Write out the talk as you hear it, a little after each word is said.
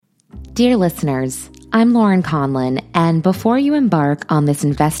Dear listeners, I'm Lauren Conlon, and before you embark on this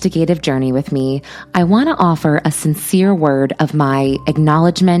investigative journey with me, I want to offer a sincere word of my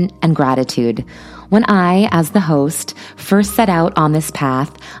acknowledgement and gratitude. When I, as the host, first set out on this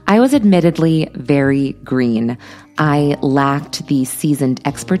path, I was admittedly very green. I lacked the seasoned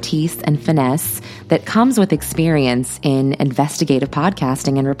expertise and finesse that comes with experience in investigative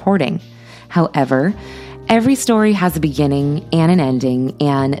podcasting and reporting. However, every story has a beginning and an ending,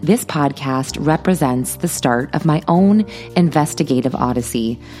 and this podcast represents the start of my own investigative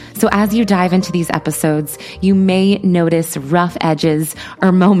odyssey. So as you dive into these episodes, you may notice rough edges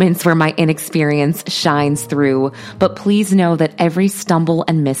or moments where my inexperience shines through, but please know that every stumble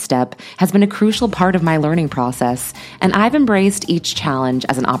and misstep has been a crucial part of my learning process, and I've embraced each challenge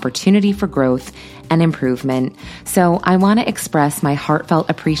as an opportunity for growth and improvement. So I want to express my heartfelt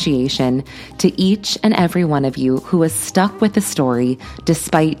appreciation to each and every one of you who has stuck with the story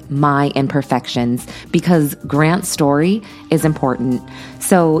despite my imperfections, because Grant's story is important.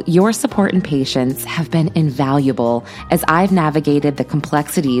 So your support and patience have been invaluable as I've navigated the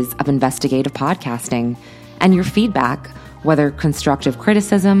complexities of investigative podcasting. And your feedback, whether constructive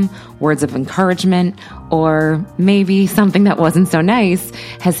criticism, words of encouragement, or maybe something that wasn't so nice,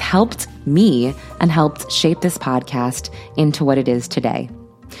 has helped me and helped shape this podcast into what it is today.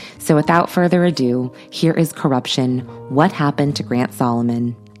 So without further ado, here is Corruption: What Happened to Grant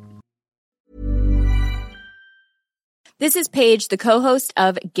Solomon. This is Paige, the co-host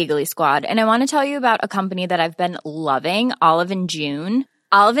of Giggly Squad, and I want to tell you about a company that I've been loving, Olive & June.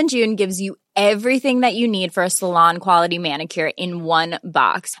 Olive & June gives you everything that you need for a salon-quality manicure in one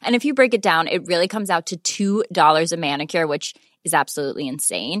box. And if you break it down, it really comes out to $2 a manicure, which is absolutely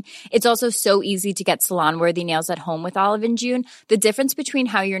insane. It's also so easy to get salon-worthy nails at home with Olive & June. The difference between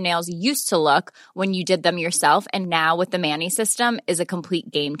how your nails used to look when you did them yourself and now with the Mani system is a complete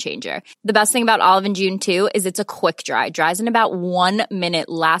game changer. The best thing about Olive & June, too, is it's a quick dry. Dries in about 1 minute,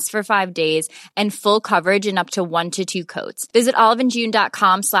 lasts for 5 days, and full coverage in up to 1 to 2 coats. Visit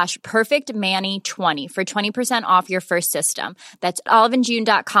oliveandjune.com/perfectmani20 for 20% off your first system. That's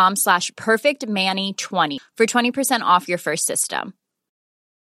oliveandjune.com/perfectmani20 for 20% off your first system.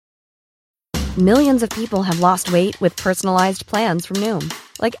 Millions of people have lost weight with personalized plans from Noom.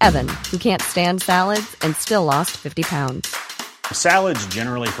 Like Evan, who can't stand salads and still lost 50 pounds. Salads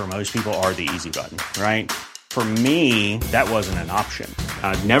generally for most people are the easy button, right? For me, that wasn't an option.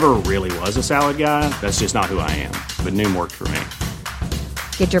 I never really was a salad guy. That's just not who I am. But Noom worked for me.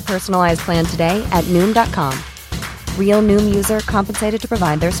 Get your personalized plan today at Noom.com. Real Noom user compensated to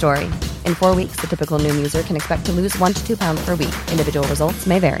provide their story. In 4 weeks, the typical Noom user can expect to lose 1 to 2 pounds per week. Individual results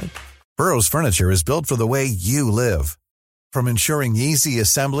may vary. Burrow's furniture is built for the way you live. From ensuring easy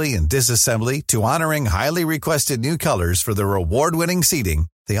assembly and disassembly to honoring highly requested new colors for their award-winning seating,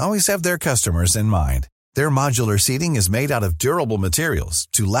 they always have their customers in mind. Their modular seating is made out of durable materials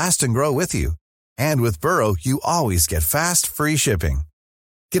to last and grow with you. And with Burrow, you always get fast, free shipping.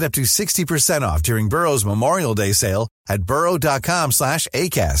 Get up to 60% off during Burrow's Memorial Day sale at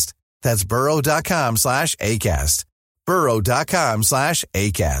burrow.com/ACAST. That's burrow.com/ACAST.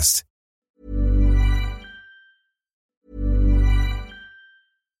 burrow.com/ACAST.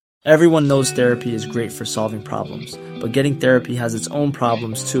 Everyone knows therapy is great for solving problems, but getting therapy has its own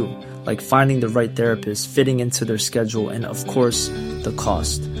problems too, like finding the right therapist, fitting into their schedule, and of course, the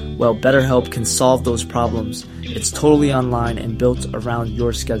cost. Well, BetterHelp can solve those problems. It's totally online and built around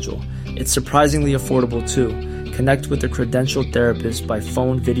your schedule. It's surprisingly affordable too. Connect with a credentialed therapist by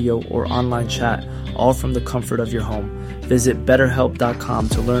phone, video, or online chat, all from the comfort of your home. Visit BetterHelp.com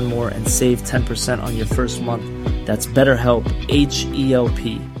to learn more and save 10% on your first month. That's BetterHelp,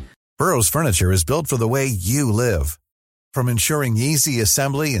 H-E-L-P. Burrow's furniture is built for the way you live. From ensuring easy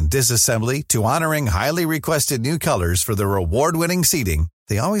assembly and disassembly to honoring highly requested new colors for their award-winning seating,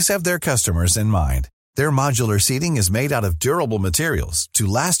 they always have their customers in mind. Their modular seating is made out of durable materials to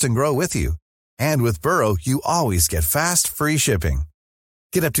last and grow with you. And with Burrow, you always get fast, free shipping.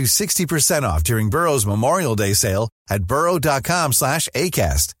 Get up to 60% off during Burrow's Memorial Day sale at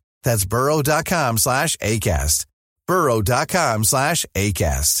burrow.com/ACAST. That's burrow.com/ACAST.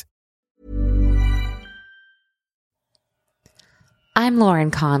 burrow.com/ACAST. I'm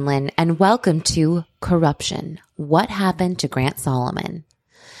Lauren Conlon, and welcome to Corruption: What Happened to Grant Solomon.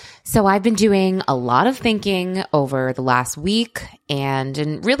 So I've been doing a lot of thinking over the last week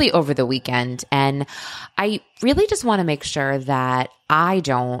and really over the weekend, and I really just want to make sure that I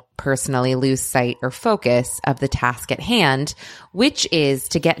don't personally lose sight or focus of the task at hand, which is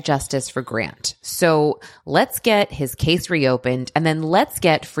to get justice for Grant. So let's get his case reopened, and then let's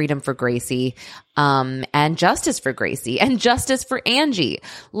get freedom for Gracie, and justice for Gracie, and justice for Angie.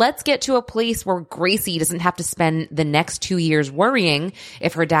 Let's get to a place where Gracie doesn't have to spend the next 2 years worrying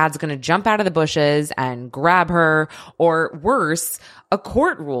if her dad's going to jump out of the bushes and grab her, or worse, a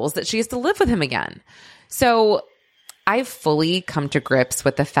court rules that she has to live with him again. So I've fully come to grips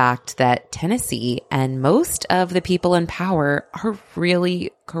with the fact that Tennessee and most of the people in power are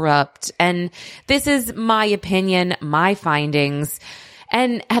really corrupt. And this is my opinion, my findings.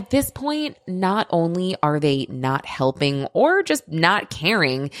 And at this point, not only are they not helping or just not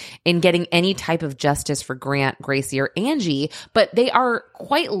caring in getting any type of justice for Grant, Gracie, or Angie, but they are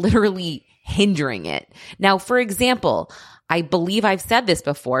quite literally hindering it. Now, for example, I believe I've said this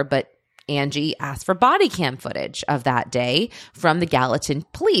before, but Angie asked for body cam footage of that day from the Gallatin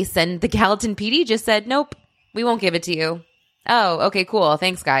police, and the Gallatin PD just said, nope, we won't give it to you. Oh, okay, cool.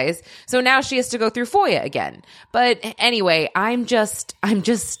 Thanks, guys. So now she has to go through FOIA again. But anyway, I'm just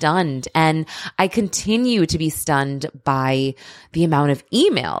stunned, and I continue to be stunned by the amount of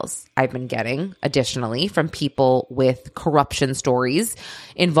emails I've been getting additionally from people with corruption stories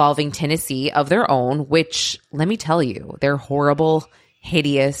involving Tennessee of their own, which, let me tell you, they're horrible,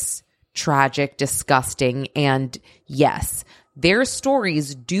 hideous, tragic, disgusting, and yes, their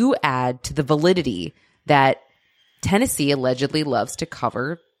stories do add to the validity that Tennessee allegedly loves to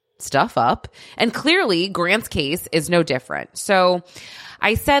cover stuff up, and clearly Grant's case is no different. So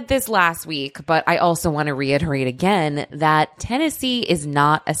I said this last week, but I also want to reiterate again that Tennessee is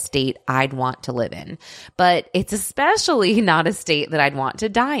not a state I'd want to live in, but it's especially not a state that I'd want to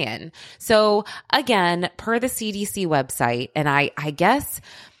die in. So again, per the CDC website, and I guess,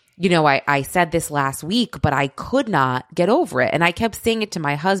 you know, I said this last week, but I could not get over it. And I kept saying it to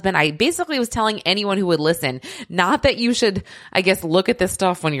my husband. I basically was telling anyone who would listen, not that you should, I guess, look at this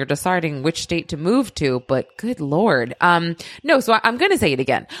stuff when you're deciding which state to move to, but good Lord. No, so I'm going to say it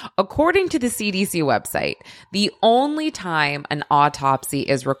again. According to the CDC website, the only time an autopsy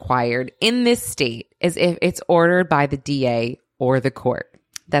is required in this state is if it's ordered by the DA or the court.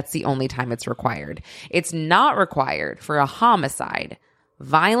 That's the only time it's required. It's not required for a homicide,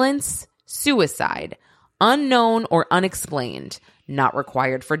 violence, suicide, unknown or unexplained, not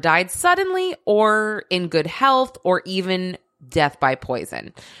required for died suddenly or in good health or even death by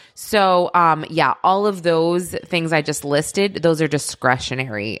poison. So, yeah, all of those things I just listed, those are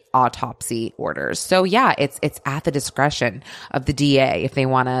discretionary autopsy orders. So yeah, it's at the discretion of the DA if they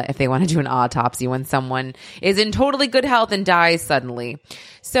want to do an autopsy when someone is in totally good health and dies suddenly.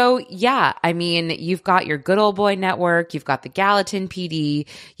 So yeah, I mean, you've got your good old boy network, you've got the Gallatin PD,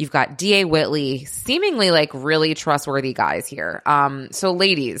 you've got DA Whitley, seemingly like really trustworthy guys here. So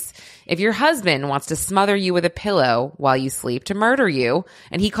ladies, if your husband wants to smother you with a pillow while you sleep to murder you,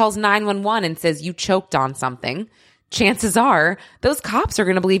 and he calls 911 and says you choked on something, chances are those cops are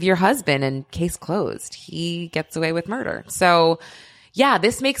going to believe your husband and case closed. He gets away with murder. So yeah,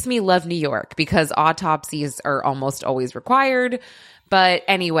 this makes me love New York because autopsies are almost always required. But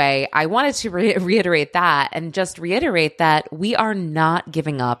anyway, I wanted to reiterate that and just reiterate that we are not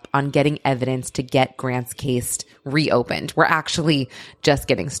giving up on getting evidence to get Grant's case reopened. We're actually just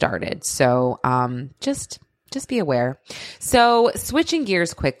getting started. So just be aware. So switching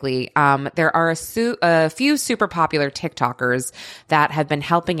gears quickly, there are a few super popular TikTokers that have been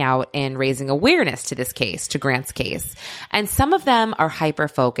helping out in raising awareness to this case, to Grant's case. And some of them are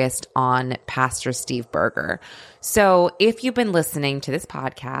hyper-focused on Pastor Steve Berger. So if you've been listening to this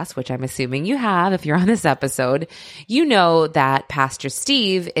podcast, which I'm assuming you have if you're on this episode, you know that Pastor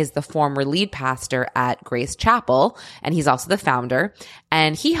Steve is the former lead pastor at Grace Chapel, and he's also the founder,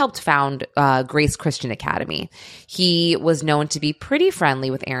 and he helped found Grace Christian Academy. He was known to be pretty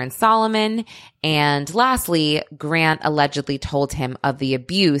friendly with Aaron Solomon, and lastly, Grant allegedly told him of the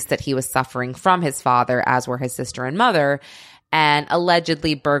abuse that he was suffering from his father, as were his sister and mother, and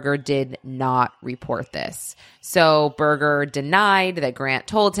allegedly Berger did not report this. So Berger denied that Grant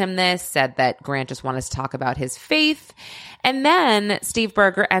told him this, said that Grant just wanted to talk about his faith. And then Steve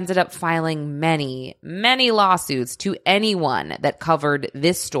Berger ended up filing many, many lawsuits to anyone that covered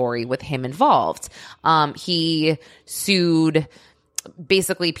this story with him involved. He sued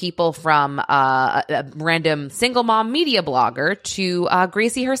basically people from a random single mom media blogger to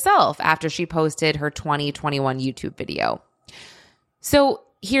Gracie herself after she posted her 2021 YouTube video. So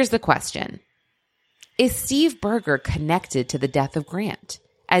here's the question. Is Steve Berger connected to the death of Grant?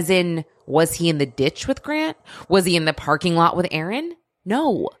 As in, was he in the ditch with Grant? Was he in the parking lot with Aaron?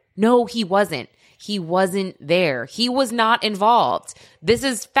 No, he wasn't. He wasn't there. He was not involved. This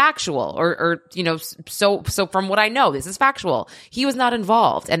is factual, or so from what I know, this is factual. He was not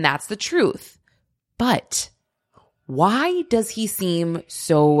involved, and that's the truth. But why does he seem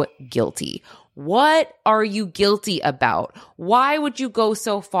so guilty? What are you guilty about? Why would you go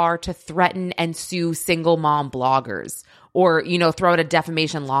so far to threaten and sue single mom bloggers, or, throw out a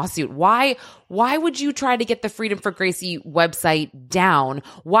defamation lawsuit? Why would you try to get the Freedom for Gracie website down?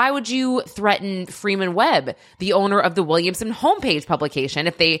 Why would you threaten Freeman Webb, the owner of the Williamson homepage publication,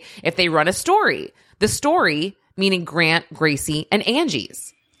 if they run a story? The story meaning Grant, Gracie, and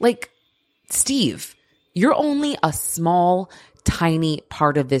Angie's. Like, Steve, you're only a small, tiny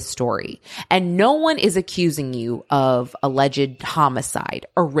part of this story, and no one is accusing you of alleged homicide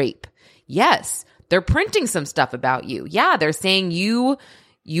or rape. Yes, they're printing some stuff about you. Yeah, they're saying you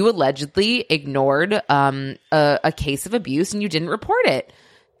allegedly ignored a case of abuse and you didn't report it.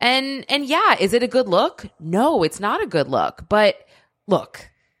 And yeah, is it a good look? No, it's not a good look. But look,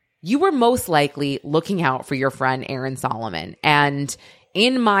 you were most likely looking out for your friend Aaron Solomon. And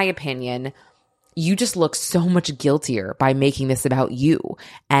in my opinion, you just look so much guiltier by making this about you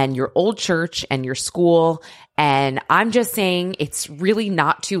and your old church and your school. And I'm just saying it's really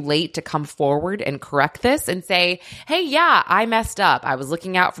not too late to come forward and correct this and say, hey, yeah, I messed up. I was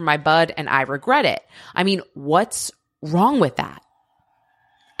looking out for my bud and I regret it. I mean, what's wrong with that?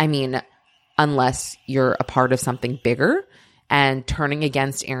 I mean, unless you're a part of something bigger and turning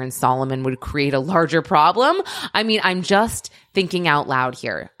against Aaron Solomon would create a larger problem. I mean, I'm just thinking out loud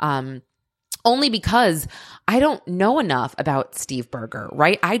here. Only because I don't know enough about Steve Berger,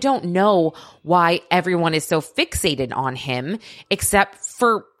 right? I don't know why everyone is so fixated on him, except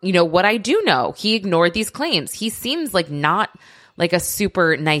for, what I do know. He ignored these claims. He seems like not like a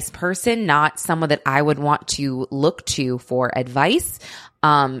super nice person, not someone that I would want to look to for advice,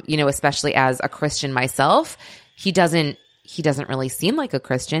 especially as a Christian myself. He doesn't really seem like a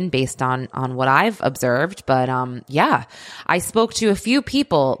Christian based on what I've observed. But yeah, I spoke to a few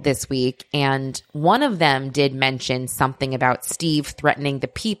people this week, and one of them did mention something about Steve threatening the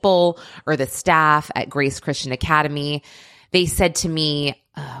people or the staff at Grace Christian Academy. They said to me,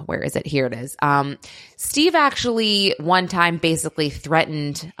 where is it? Here it is. Steve actually one time basically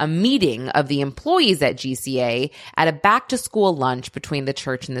threatened a meeting of the employees at GCA at a back-to-school lunch between the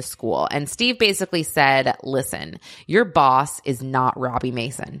church and the school. And Steve basically said, listen, your boss is not Robbie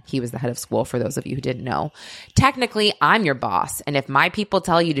Mason. He was the head of school, for those of you who didn't know. Technically, I'm your boss. And if my people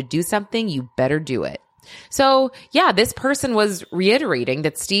tell you to do something, you better do it. So yeah, this person was reiterating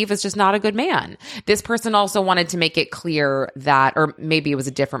that Steve is just not a good man. This person also wanted to make it clear that, or maybe it was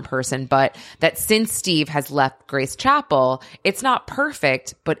a different person, but that since Steve has left Grace Chapel, it's not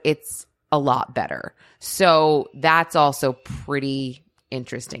perfect, but it's a lot better. So that's also pretty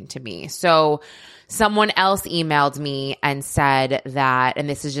interesting to me. So someone else emailed me and said that, and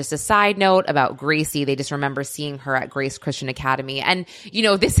this is just a side note about Gracie, they just remember seeing her at Grace Christian Academy. And,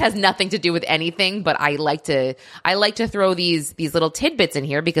 this has nothing to do with anything, but I like to throw these little tidbits in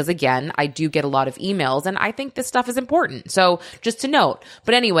here because, again, I do get a lot of emails and I think this stuff is important. So just to note.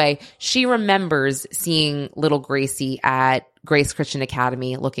 But anyway, she remembers seeing little Gracie at Grace Christian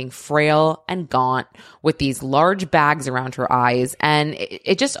Academy looking frail and gaunt with these large bags around her eyes. And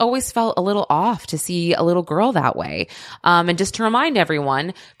it just always felt a little off to see a little girl that way. And just to remind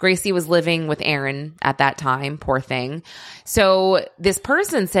everyone, Gracie was living with Aaron at that time, poor thing. So this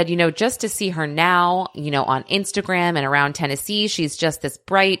person said, just to see her now, on Instagram and around Tennessee, she's just this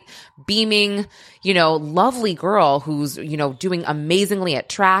bright, beaming, lovely girl who's, doing amazingly at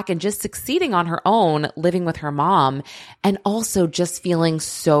track and just succeeding on her own, living with her mom, and also just feeling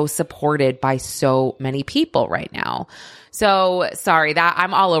so supported by so many people right now. So sorry that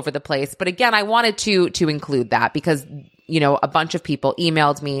I'm all over the place. But again, I wanted to include that because, a bunch of people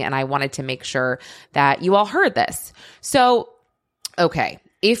emailed me and I wanted to make sure that you all heard this. So, okay,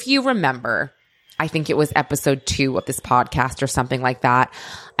 if you remember, I think it was episode 2 of this podcast or something like that,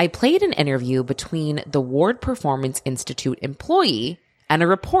 I played an interview between the Ward Performance Institute employee and a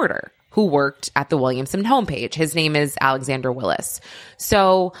reporter who worked at the Williamson homepage. His name is Alexander Willis.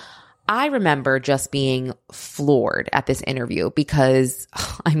 So I remember just being floored at this interview because,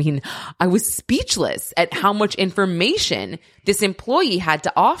 I was speechless at how much information this employee had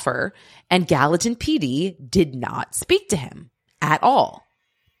to offer, and Gallatin PD did not speak to him at all.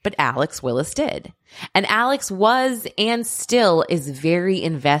 But Alex Willis did. And Alex was and still is very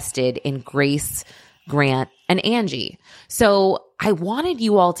invested in Grace, Grant, and Angie. So I wanted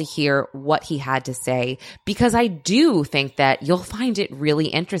you all to hear what he had to say because I do think that you'll find it really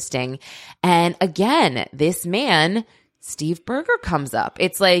interesting. And again, this man Steve Berger comes up.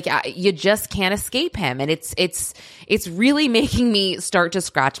 It's like you just can't escape him, and it's really making me start to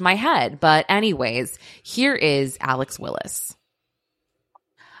scratch my head. But anyways, here is Alex Willis.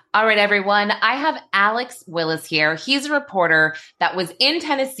 All right, everyone. I have Alex Willis here. He's a reporter that was in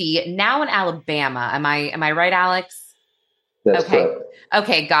Tennessee, now in Alabama. Am I right, Alex? That's okay. Correct.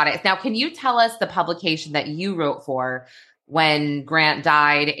 Okay, got it. Now, can you tell us the publication that you wrote for when Grant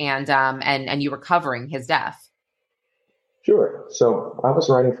died and you were covering his death? Sure. So I was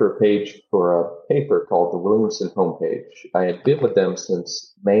writing for a paper called the Williamson Homepage. I had been with them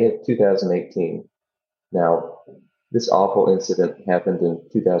since May of 2018. Now, this awful incident happened in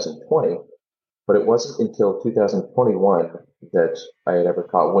 2020, but it wasn't until 2021 that I had ever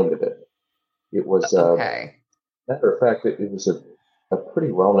caught wind of it. It was, okay. Matter of fact, it was a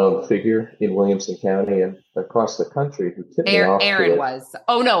pretty well-known figure in Williamson County and across the country who tipped me off. Aaron was.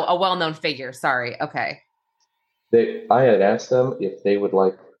 Oh, no, a well-known figure. Sorry. Okay. I had asked them if they would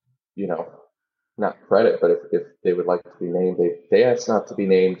like, not credit, but if they would like to be named. They asked not to be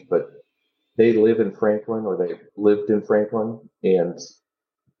named, but they live in Franklin, or they lived in Franklin, and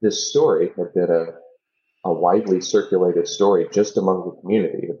this story had been a widely circulated story just among the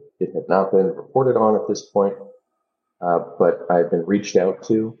community. It had not been reported on at this point, but I had been reached out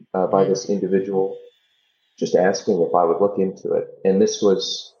to by this individual, just asking if I would look into it. And this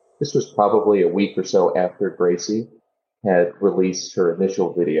was probably a week or so after Gracie had released her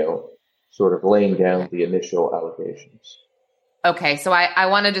initial video, sort of laying down the initial allegations. Okay, so I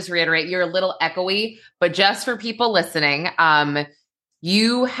want to just reiterate, you're a little echoey, but just for people listening,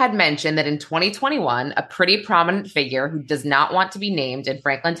 you had mentioned that in 2021, a pretty prominent figure who does not want to be named in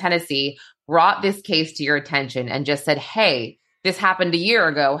Franklin, Tennessee, brought this case to your attention and just said, hey, this happened a year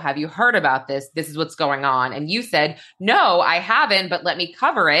ago. Have you heard about this? This is what's going on. And you said, no, I haven't, but let me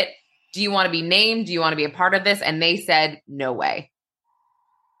cover it. Do you want to be named? Do you want to be a part of this? And they said, no way.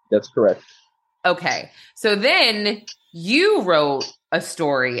 That's correct. Okay. So then you wrote a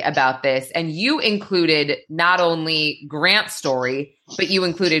story about this, and you included not only Grant's story, but you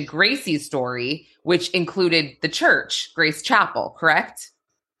included Gracie's story, which included the church, Grace Chapel, correct?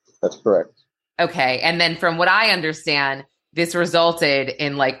 That's correct. Okay. And then from what I understand, this resulted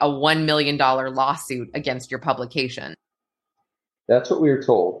in like a $1 million lawsuit against your publication. That's what we were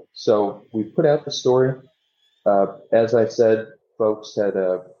told. So we put out the story. As I said, folks had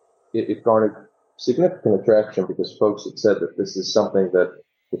it garnered significant attraction because folks had said that this is something that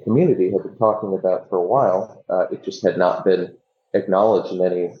the community had been talking about for a while. It just had not been acknowledged in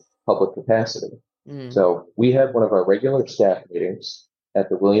any public capacity. So we had one of our regular staff meetings at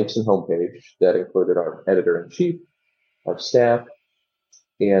the Williamson homepage that included our editor-in-chief, our staff,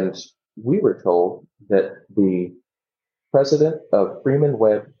 and we were told that the president of Freeman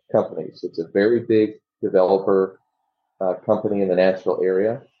Webb Companies, it's a very big developer company in the Nashville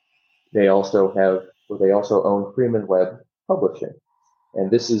area. They also own Freeman Webb Publishing. And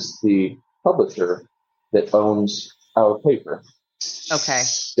this is the publisher that owns our paper. Okay.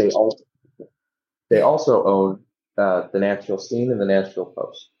 They also own the Nashville Scene and the Nashville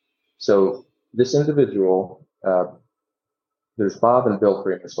Post. So this individual, there's Bob and Bill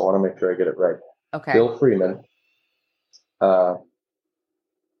Freeman, so I want to make sure I get it right. Okay. Bill Freeman,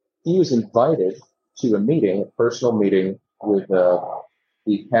 he was invited to a personal meeting with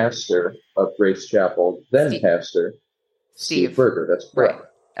the pastor of Grace Chapel, pastor Steve Berger. That's correct.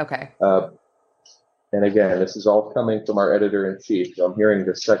 Right. Okay. And again, this is all coming from our editor-in-chief, so I'm hearing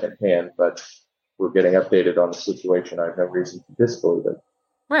this secondhand, but we're getting updated on the situation. I have no reason to disbelieve it.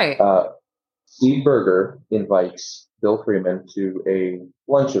 Right. Steve Berger invites Bill Freeman to a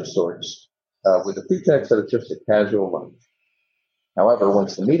lunch of sorts with the pretext that it's just a casual lunch. However,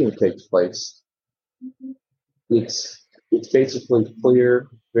 once the meeting takes place, it's basically clear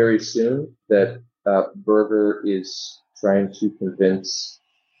very soon that Berger is trying to convince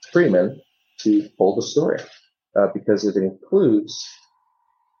Freeman to pull the story because it includes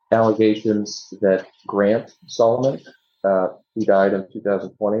allegations that Grant Solomon, who died in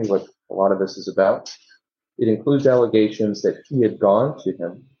 2020, what a lot of this is about, it includes allegations that he had gone to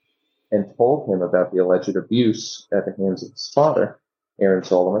him and told him about the alleged abuse at the hands of his father, Aaron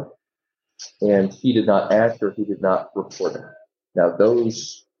Solomon, and he did not act or he did not report it. Now,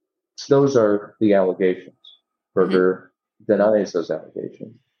 those are the allegations. Berger denies those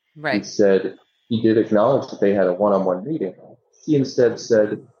allegations. Right. He said he did acknowledge that they had a one-on-one meeting. He instead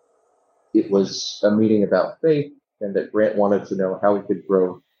said it was a meeting about faith and that Grant wanted to know how he could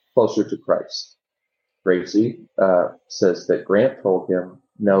grow closer to Christ. Gracie says that Grant told him,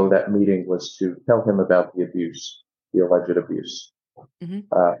 no, that meeting was to tell him about the abuse, the alleged abuse.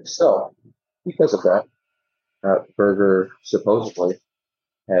 So, because of that, Berger supposedly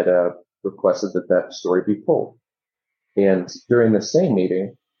had requested that that story be pulled. And during the same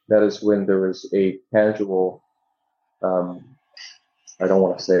meeting, that is when there was a casual, I don't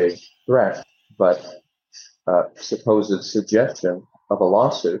want to say threat, but supposed suggestion of a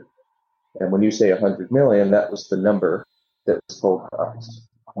lawsuit. And when you say 100 million, that was the number that was told to us.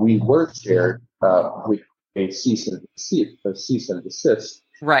 We were shared with a cease and desist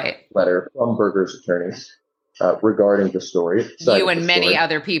Right. letter from Berger's attorneys regarding the story. You and many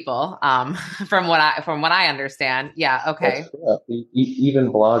other people, from what I understand. Yeah. Okay.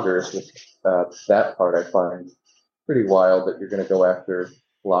 Even bloggers. That part I find pretty wild, that you're going to go after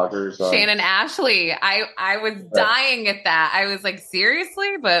bloggers. Shannon Ashley. I was dying at that. I was like,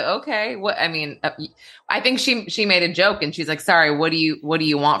 seriously? But okay. What, I mean, I think she made a joke and she's like, sorry, what do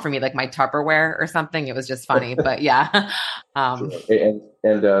you want from me? Like my Tupperware or something? It was just funny, but yeah. And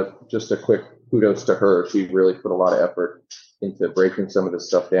just a quick kudos to her. She really put a lot of effort into breaking some of this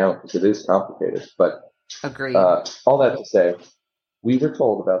stuff down because it is complicated, but agreed. All that to say, we were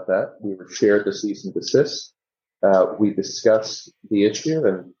told about that. We were shared the cease and desist. We discussed the issue,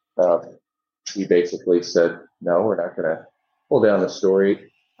 and we basically said, no, we're not going to pull down the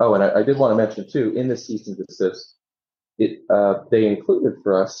story. Oh, and I did want to mention, too, in the cease and desist, they included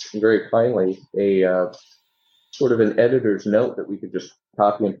for us, very kindly, a sort of an editor's note that we could just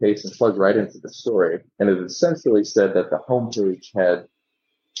copy and paste and plug right into the story. And it essentially said that the homepage had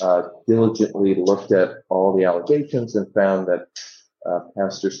diligently looked at all the allegations and found that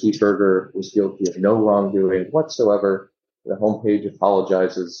Pastor Steve Berger was guilty of no wrongdoing whatsoever. The homepage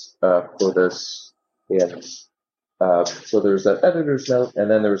apologizes for this. And so there's that editor's note, and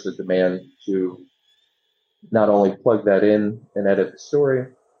then there's a demand to not only plug that in and edit the story,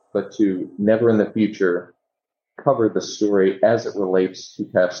 but to never in the future cover the story as it relates to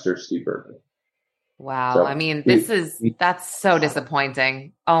Pastor Steve Berger. Wow. So I mean, that's so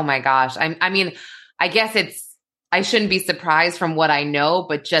disappointing. Oh my gosh. I mean, I guess I shouldn't be surprised from what I know,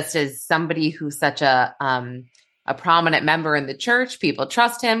 but just as somebody who's such a prominent member in the church, people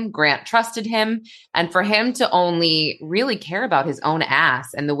trust him. Grant trusted him. And for him to only really care about his own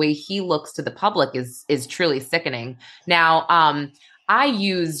ass and the way he looks to the public is truly sickening. Now, I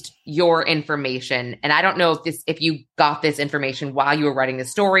used your information, and I don't know if you got this information while you were writing the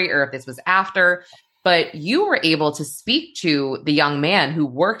story or if this was after, but you were able to speak to the young man who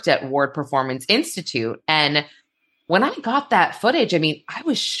worked at Ward Performance Institute. And when I got that footage, I mean, I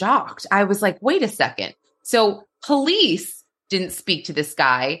was shocked. I was like, wait a second. So police didn't speak to this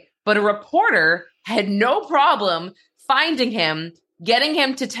guy, but a reporter had no problem finding him, getting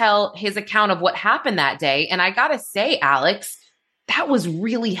him to tell his account of what happened that day. And I got to say, Alex, that was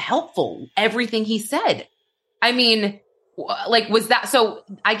really helpful. Everything he said. I mean, like, was that, so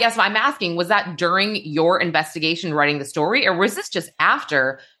I guess I'm asking, was that during your investigation writing the story, or was this just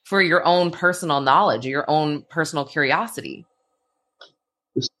after for your own personal knowledge or your own personal curiosity?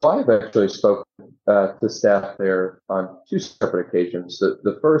 So I've actually spoken to staff there on two separate occasions.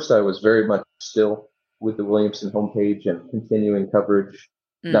 The first, I was very much still with the Williamson homepage and continuing coverage,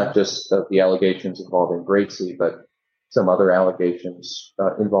 not just of the allegations involving Gracie, but some other allegations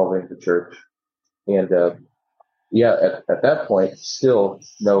involving the church. And at that point, still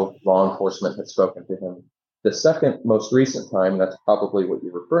no law enforcement had spoken to him. The second most recent time, that's probably what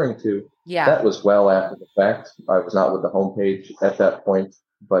you're referring to, that was well after the fact. I was not with the homepage at that point,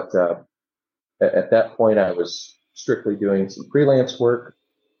 but at that point, I was strictly doing some freelance work,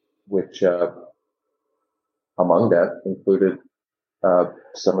 which among that included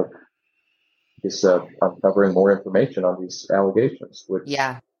some of this uncovering more information on these allegations, which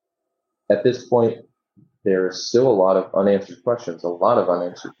at this point, there is still a lot of unanswered questions.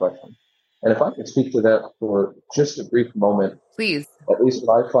 And if I could speak to that for just a brief moment, please. At least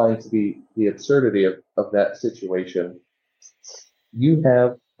what I find to be the absurdity of that situation. You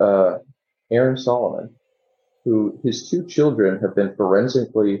have Aaron Solomon, who his two children have been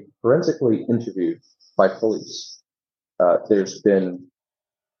forensically interviewed by police. There's been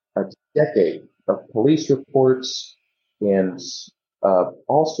a decade of police reports and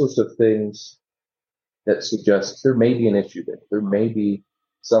all sorts of things that suggest there may be an issue there. There may be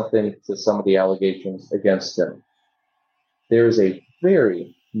something to some of the allegations against him. There is a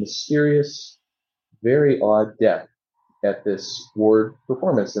very mysterious, very odd death at this Ward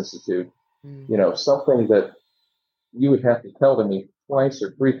Performance Institute. You know, something that you would have to tell to me twice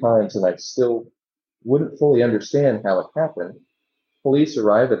or three times, and I still wouldn't fully understand how it happened. Police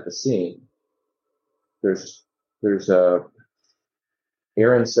arrive at the scene. There's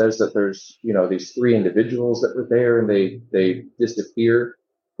Aaron says that there's, these three individuals that were there, and they disappear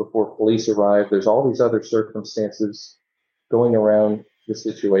before police arrive. There's all these other circumstances going around the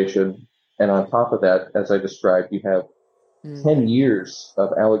situation. And on top of that, as I described, you have 10 years of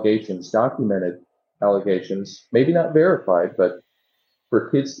allegations, documented allegations, maybe not verified, but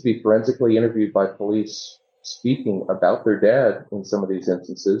for kids to be forensically interviewed by police speaking about their dad in some of these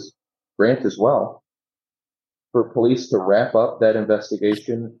instances, Grant as well, for police to wrap up that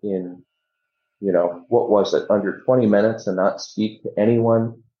investigation in, what was it, under 20 minutes and not speak to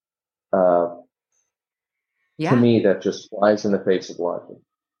anyone. To me, that just flies in the face of logic.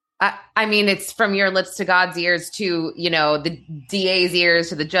 I mean, it's from your lips to God's ears to, the DA's ears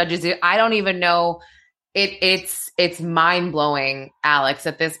to the judge's ears. I don't even know. It's mind blowing, Alex,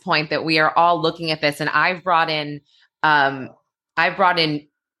 at this point that we are all looking at this. And I've brought in, very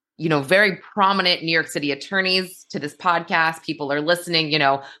prominent New York City attorneys to this podcast. People are listening,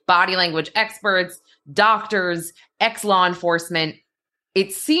 body language experts, doctors, ex-law enforcement.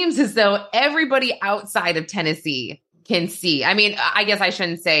 It seems as though everybody outside of Tennessee can see. I mean, I guess I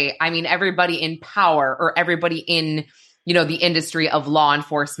shouldn't say, everybody in power or everybody in, the industry of law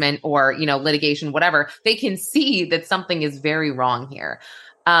enforcement or, litigation, whatever, they can see that something is very wrong here.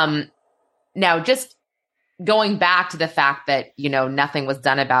 Now, just going back to the fact that, nothing was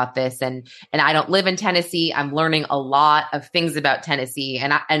done about this and I don't live in Tennessee, I'm learning a lot of things about Tennessee.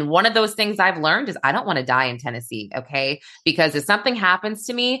 And one of those things I've learned is I don't want to die in Tennessee. Okay. Because if something happens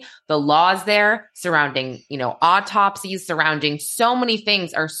to me, the laws there surrounding, autopsies, surrounding so many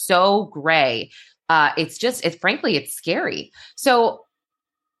things are so gray. Frankly, it's scary. So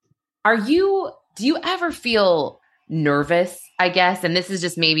do you ever feel nervous, I guess? And this is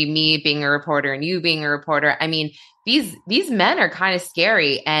just maybe me being a reporter and you being a reporter. I mean, these men are kind of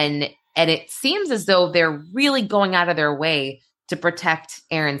scary and it seems as though they're really going out of their way to protect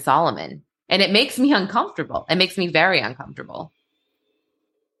Aaron Solomon. And it makes me uncomfortable. It makes me very uncomfortable.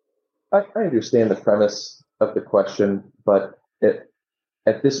 I understand the premise of the question, but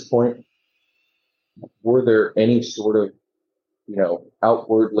at this point, were there any sort of,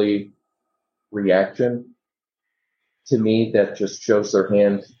 outwardly reaction to me that just shows their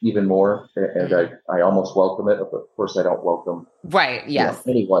hand even more? And I almost welcome it. Of course, I don't welcome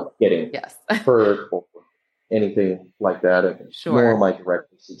anyone getting hurt or anything like that. And nor am I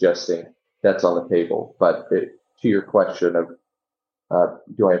directly suggesting that's on the table. But to your question of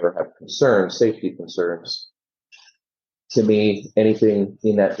do I ever have concerns, safety concerns? To me, anything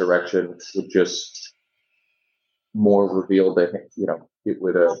in that direction would just more reveal that,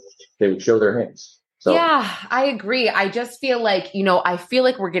 they would show their hands. So, yeah, I agree. I just feel like,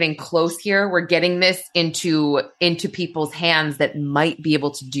 we're getting close here. We're getting this into people's hands that might be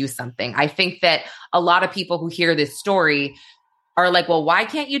able to do something. I think that a lot of people who hear this story are like, well, why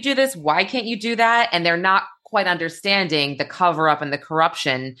can't you do this? Why can't you do that? And they're not quite understanding the cover up and the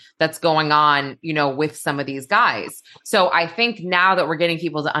corruption that's going on, with some of these guys. So I think now that we're getting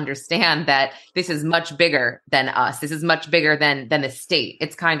people to understand that this is much bigger than us, this is much bigger than the state.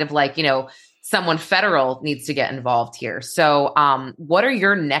 It's kind of like, someone federal needs to get involved here. So what are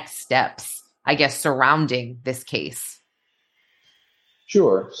your next steps, I guess, surrounding this case?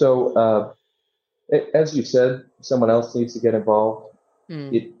 Sure. So as you said, someone else needs to get involved.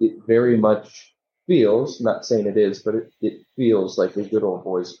 It very much feels, I'm not saying it is, but it feels like a good old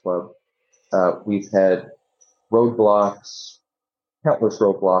boys club. We've had countless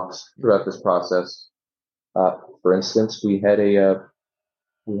roadblocks throughout this process. For instance, we had a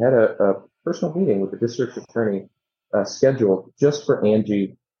personal meeting with the district attorney scheduled just for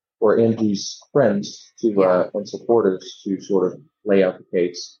Angie or Angie's friends and supporters to sort of lay out the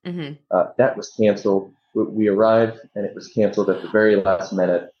case. Mm-hmm. That was canceled. We arrived and it was canceled at the very last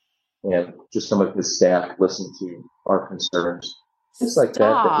minute. And just some of his staff listened to our concerns. Things like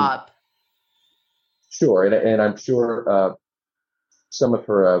that. Sure. And I'm sure some of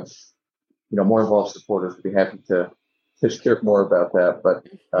her, more involved supporters would be happy to share more about that. But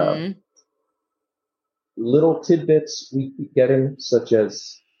little tidbits we keep getting, such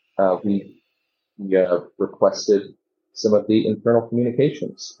as we requested some of the internal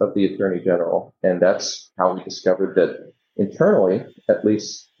communications of the Attorney General. And that's how we discovered that internally, at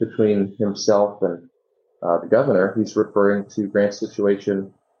least between himself and the governor, he's referring to Grant's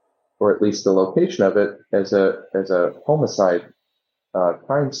situation, or at least the location of it, as a homicide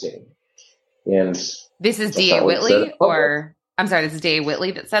crime scene. And this is D.A. Whitley, or I'm sorry, this is D.A.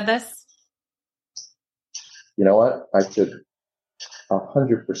 Whitley that said this? You know what? I should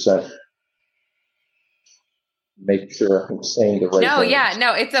 100% make sure I'm saying the right thing.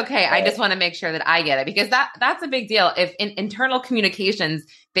 No, it's okay. I just want to make sure that I get it, because that's a big deal. If in internal communications,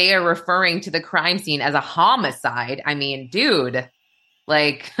 they are referring to the crime scene as a homicide, I mean, dude,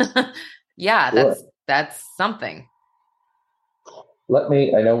 Like, yeah, Sure. that's something.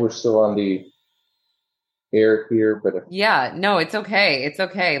 I know we're still on the air here, but if, Yeah, no, it's okay. It's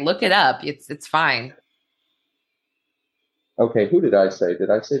okay. Look it up. It's fine. okay, who did I say? Did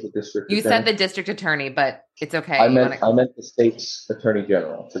I say the district You attorney? said the district attorney, but it's okay. I meant the state's attorney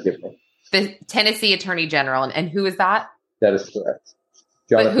general. Forgive me. The Tennessee Attorney General. And who is that? That is correct.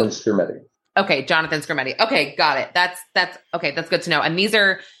 Jonathan Skrmetti. Okay, Jonathan Skrmetti. Okay, got it. That's okay. That's good to know. And these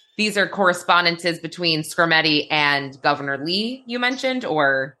are correspondences between Skrmetti and Governor Lee, you mentioned,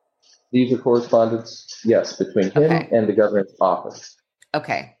 or? These are correspondence, yes, between him and the governor's office.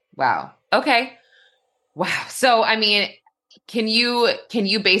 Okay. Wow. Okay. Wow. So, I mean, can you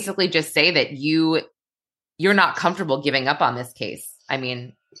basically just say that you're not comfortable giving up on this case? I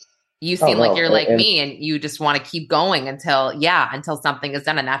mean, you seem like you're like me and you just want to keep going until something is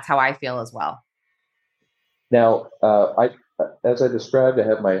done. And that's how I feel as well. Now, as I described, I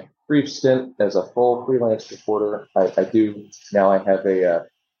have my brief stint as a full freelance reporter. I have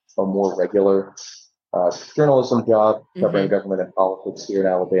a more regular journalism job covering government and politics here in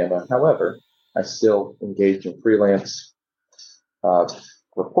Alabama. However, I still engage in freelance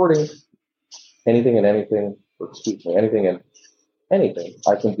reporting, anything and anything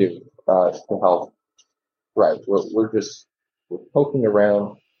I can do to help. Right. We're poking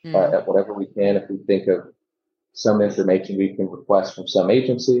around at whatever we can. If we think of some information we can request from some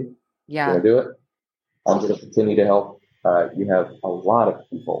agency, we're going to do it. I'm going to continue to help. You have a lot of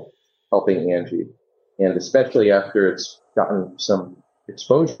people helping Angie, and especially after it's gotten some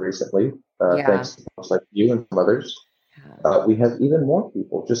exposure recently, thanks to folks like you and some others, we have even more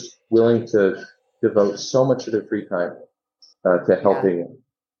people just willing to devote so much of their free time to helping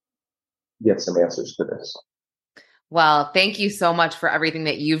get some answers to this. Well, thank you so much for everything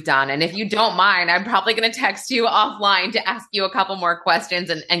that you've done. And if you don't mind, I'm probably going to text you offline to ask you a couple more questions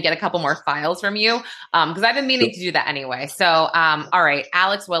and get a couple more files from you, because I've been meaning to do that anyway. So, all right,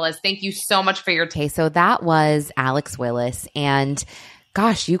 Alex Willis, thank you so much for your Okay, so that was Alex Willis, and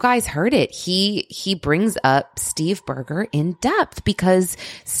gosh, you guys heard it. He brings up Steve Berger in depth because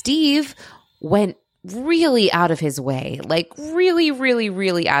Steve went really out of his way, like really, really,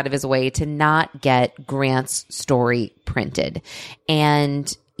 really out of his way to not get Grant's story printed. And,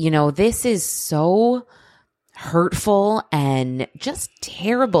 this is so hurtful and just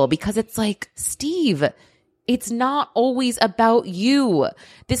terrible because it's like, Steve, it's not always about you.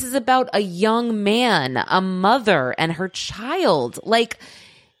 This is about a young man, a mother, and her child. Like,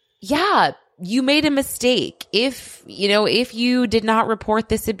 yeah, you made a mistake. If you did not report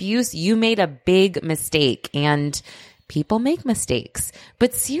this abuse, you made a big mistake, and people make mistakes.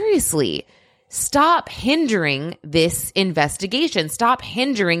 But seriously, stop hindering this investigation. Stop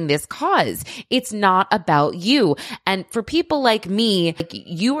hindering this cause. It's not about you. And for people like me,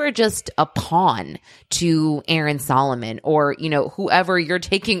 you are just a pawn to Aaron Solomon or, whoever you're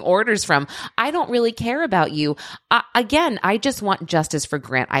taking orders from. I don't really care about you. I just want justice for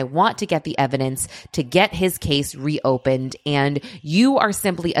Grant. I want to get the evidence to get his case reopened. And you are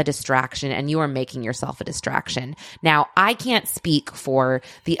simply a distraction, and you are making yourself a distraction. Now, I can't speak for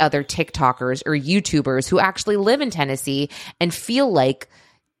the other TikTokers or YouTubers who actually live in Tennessee and feel like,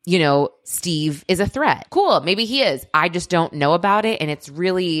 Steve is a threat. Cool. Maybe he is. I just don't know about it. And it's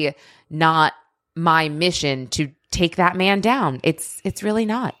really not my mission to take that man down. It's really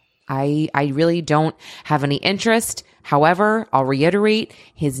not. I really don't have any interest. However, I'll reiterate,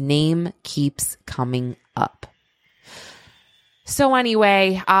 his name keeps coming up. So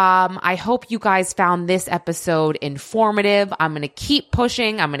anyway, I hope you guys found this episode informative. I'm going to keep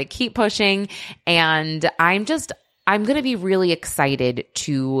pushing. And I'm going to be really excited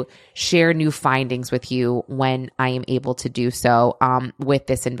to share new findings with you when I am able to do so with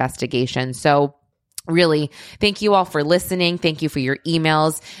this investigation. So really, thank you all for listening. Thank you for your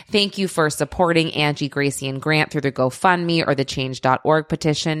emails. Thank you for supporting Angie, Gracie, and Grant through the GoFundMe or the change.org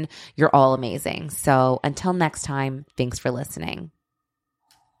petition. You're all amazing. So until next time, thanks for listening.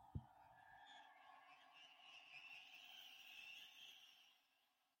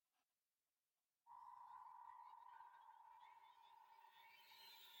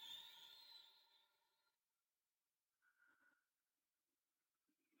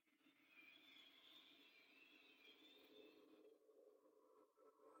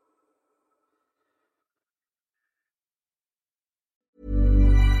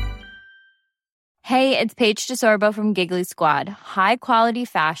 Hey, it's Paige DeSorbo from Giggly Squad. High quality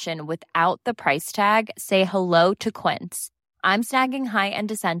fashion without the price tag. Say hello to Quince. I'm snagging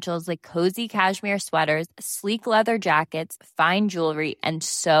high-end essentials like cozy cashmere sweaters, sleek leather jackets, fine jewelry, and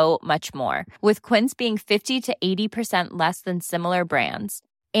so much more. With Quince being 50 to 80% less than similar brands.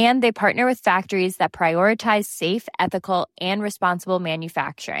 And they partner with factories that prioritize safe, ethical, and responsible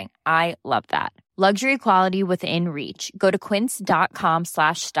manufacturing. I love that. Luxury quality within reach. Go to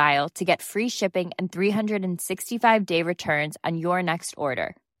quince.com/style to get free shipping and 365-day returns on your next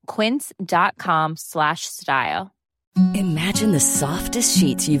order. Quince.com/style. Imagine the softest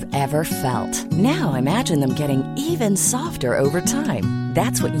sheets you've ever felt. Now imagine them getting even softer over time.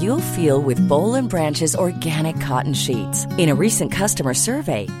 That's what you'll feel with Boll & Branch's organic cotton sheets. In a recent customer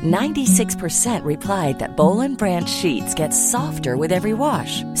survey, 96% replied that Boll & Branch sheets get softer with every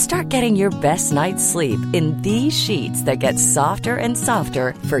wash. Start getting your best night's sleep in these sheets that get softer and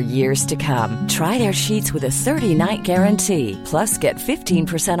softer for years to come. Try their sheets with a 30-night guarantee. Plus, get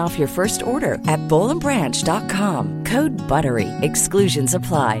 15% off your first order at bollandbranch.com. Code BUTTERY. Exclusions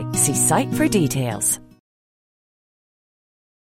apply. See site for details.